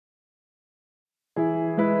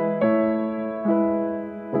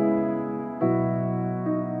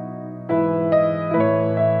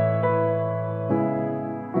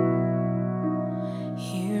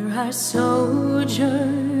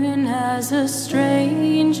sojourn as a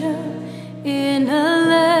stranger in a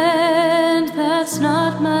land that's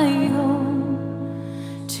not my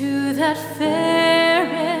own, to that fair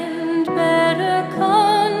and better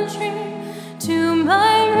country, to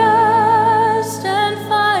my rest and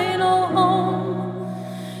final home,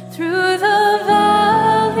 through the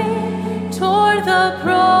valley toward the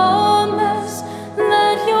promise.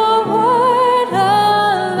 Let your word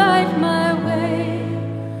alight my way.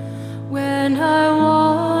 When I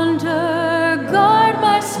wander, guard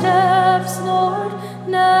my steps, Lord,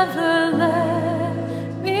 never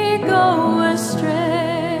let me go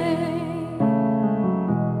astray.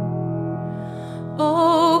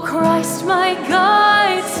 Oh, Christ, my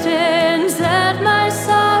guide, stands at my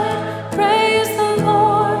side. Praise the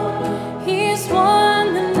Lord, He's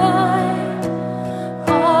won the night.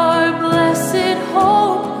 Our blessed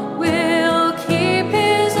hope will keep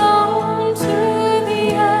His own to the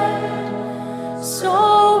end.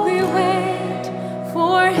 So we wait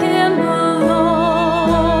for Him alone.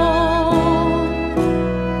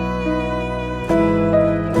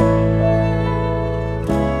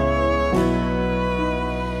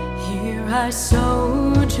 Here I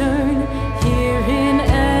sojourn, here in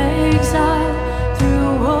exile,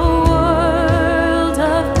 through a world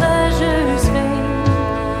of pleasures vain,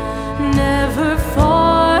 never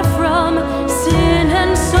far from sin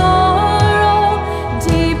and sorrow,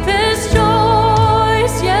 deepest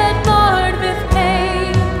joys yet marred with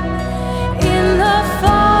pain. In the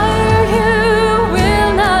fire you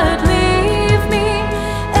will not leave me,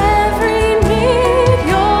 every need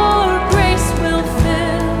your grace will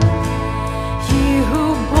fill. He who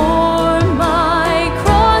bore my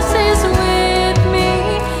cross is with me,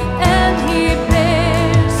 and He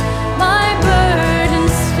bears my burden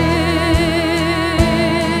still.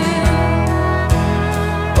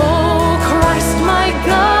 Oh, Christ, my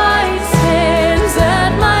guide, stands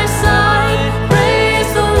at my side.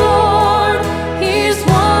 Praise the Lord, He's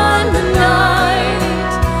won the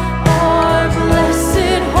night. Our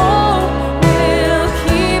blessed hope will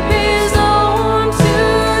keep His own to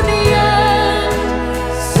the end.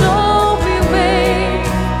 So we wait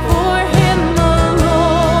for Him alone.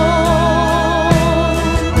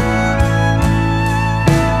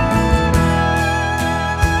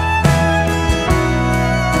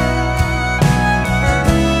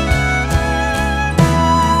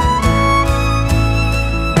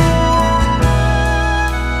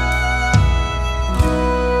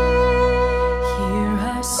 Here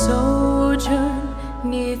I sojourn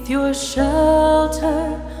neath your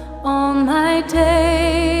shelter. All my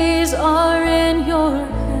days are in your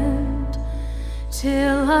hand,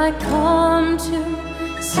 till I come to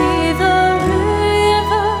see the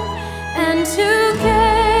river and to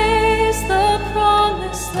gaze the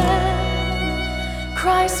promised land.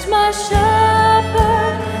 Christ, my shepherd,